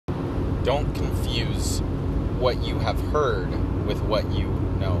don't confuse what you have heard with what you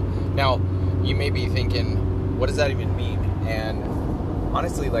know. Now, you may be thinking, what does that even mean? And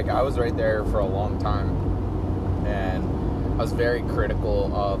honestly, like, I was right there for a long time, and I was very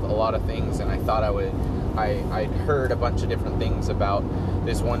critical of a lot of things, and I thought I'd heard a bunch of different things about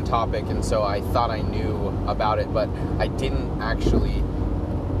this one topic, and so I thought I knew about it, but I didn't actually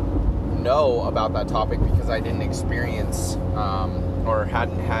know about that topic because I didn't experience or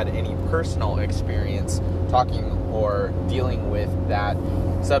hadn't had any personal experience talking or dealing with that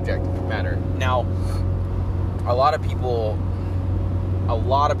subject matter. Now, a lot of people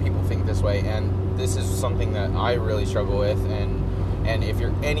think this way, and this is something that I really struggle with, and if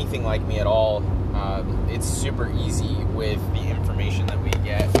you're anything like me at all, it's super easy with the information that we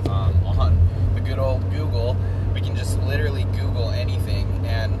get on the good old Google. We can just literally Google anything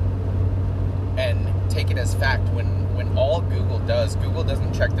and take it as fact when all Google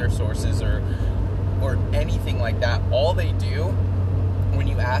doesn't check their sources or anything like that. All they do when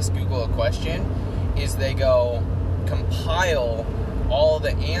you ask Google a question is they go compile all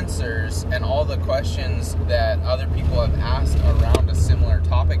the answers and all the questions that other people have asked around a similar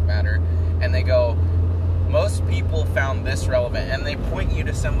topic matter, and they go, most people found this relevant, and they point you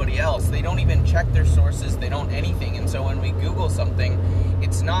to somebody else. They don't even check their sources, they don't anything. And so when we Google something,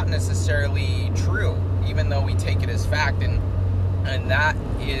 it's not necessarily true, even though we take it as fact. And that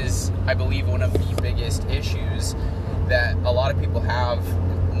is, I believe, one of the biggest issues that a lot of people have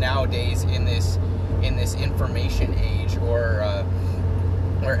nowadays in this information age, or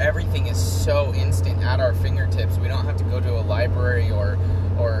where everything is so instant at our fingertips. We don't have to go to a library or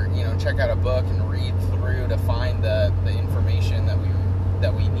check out a book and read through to find the information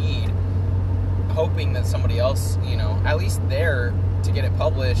that we need, hoping that somebody else, at least there to get it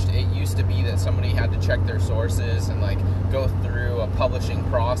published. It used to be that somebody had to check their sources and like go through a publishing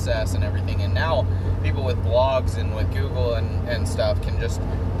process and everything, and now people with blogs and with Google and stuff can just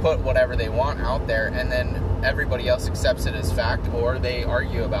put whatever they want out there, and then everybody else accepts it as fact, or they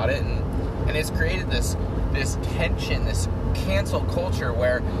argue about it, and it's created this tension, this cancel culture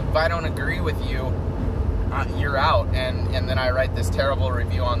where if I don't agree with you, you're out, and then I write this terrible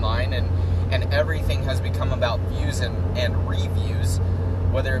review online, and everything has become about views and reviews,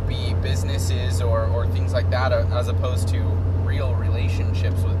 whether it be businesses or things like that, as opposed to real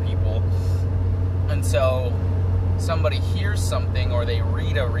relationships with people. And so somebody hears something, or they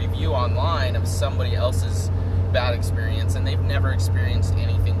read a review online of somebody else's bad experience, and they've never experienced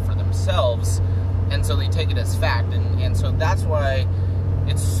anything for themselves, and so they take it as fact. And so that's why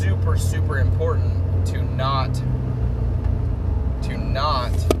it's super, super important to not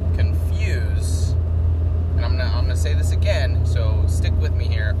confuse. And I'm gonna say this again, so stick with me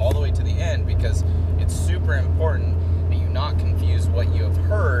here all the way to the end, because it's super important that you not confuse what you have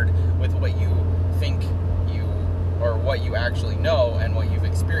heard with what you think or what you actually know and what you've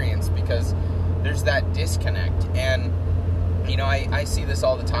experienced, because there's that disconnect. And I see this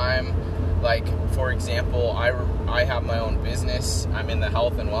all the time. Like, for example, I have my own business. I'm in the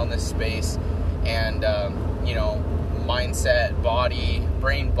health and wellness space, and mindset,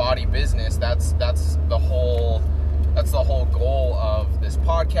 brain body business, that's the whole goal of this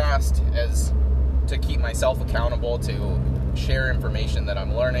podcast, is to keep myself accountable, to share information that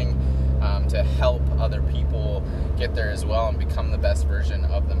I'm learning, to help other people get there as well and become the best version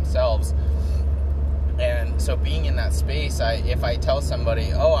of themselves. And so being in that space, if I tell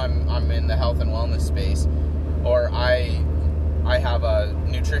somebody, oh, I'm in the health and wellness space, or I have a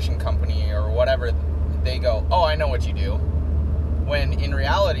nutrition company or whatever, they go, oh, I know what you do. When in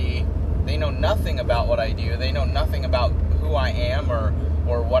reality, they know nothing about what I do. They know nothing about who I am or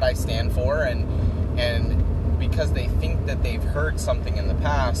what I stand for. And because they think that they've heard something in the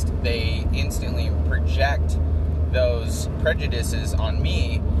past, they instantly project those prejudices on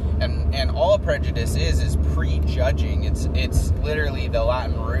me. And all a prejudice is prejudging. It's literally, the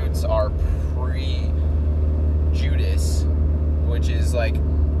Latin roots are pre-judice, which is like,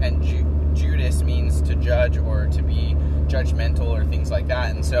 and Judas means to judge or to be judgmental or things like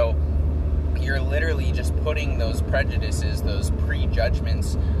that. And so you're literally just putting those prejudices, those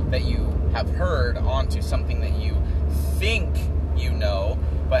prejudgments that you have heard onto something that you think you know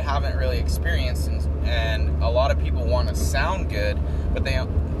but haven't really experienced. And a lot of people want to sound good, but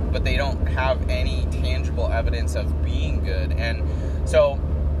they don't have any tangible evidence of being good. And so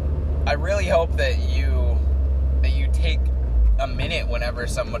I really hope that you take a minute whenever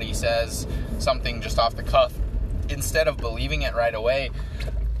somebody says something just off the cuff, instead of believing it right away.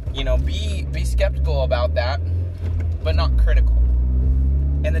 Be skeptical about that, but not critical.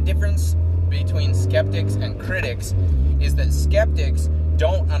 And the difference between skeptics and critics is that skeptics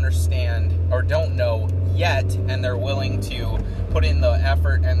don't understand or don't know yet, and they're willing to put in the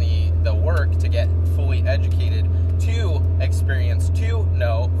effort and the work to get fully educated to experience, to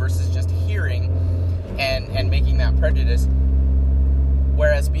know, versus just hearing and making that prejudice.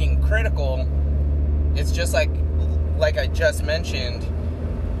 Whereas being critical, it's just like I just mentioned,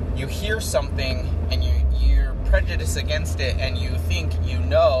 you hear something and you're prejudiced against it, and you think you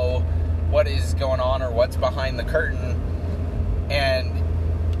know what is going on or what's behind the curtain, and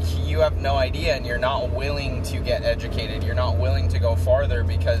you have no idea, and you're not willing to get educated. You're not willing to go farther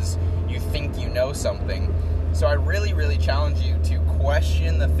because you think you know something. So I really, really challenge you to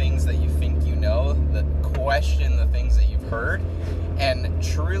question the things that you think you know, question the things that you've heard, and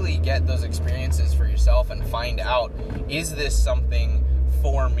truly get those experiences for yourself and find out, is this something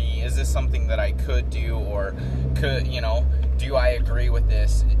for me? Is this something that I could do, or do I agree with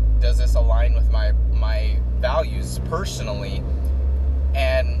this? Does this align with my values personally?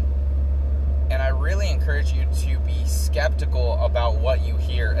 And I really encourage you to be skeptical about what you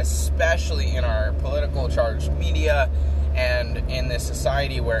hear, especially in our political charged media and in this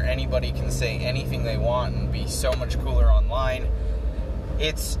society where anybody can say anything they want and be so much cooler online.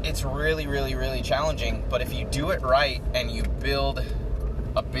 It's really, really, really challenging. But if you do it right and you build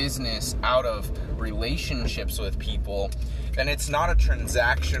a business out of relationships with people, then it's not a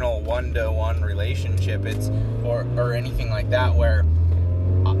transactional one-to-one relationship. Or anything like that where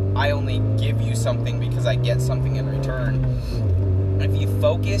I only give you something because I get something in return. If you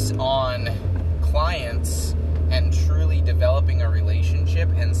focus on clients and truly developing a relationship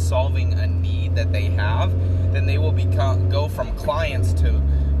and solving a need that they have, then they will go from clients to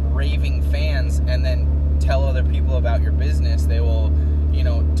raving fans, and then tell other people about your business. They will,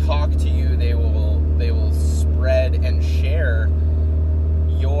 talk to you. They will spread and share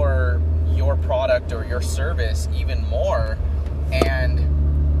your product or your service even more. And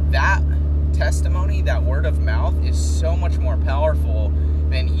that testimony, that word of mouth, is so much more powerful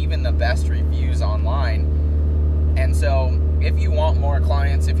than even the best reviews online. And so if you want more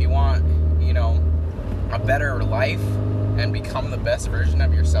clients, if you want, a better life and become the best version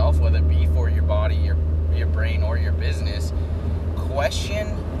of yourself, whether it be for your body, your brain, or your business, question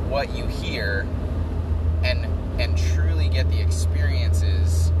what you hear and truly get the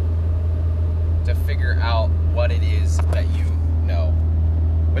experiences to figure out what it is that you know.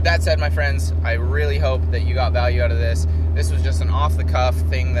 With that said, my friends, I really hope that you got value out of this. This was just an off-the-cuff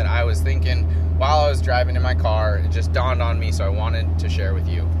thing that I was thinking while I was driving in my car. It just dawned on me, so I wanted to share with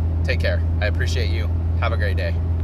you. Take care. I appreciate you. Have a great day.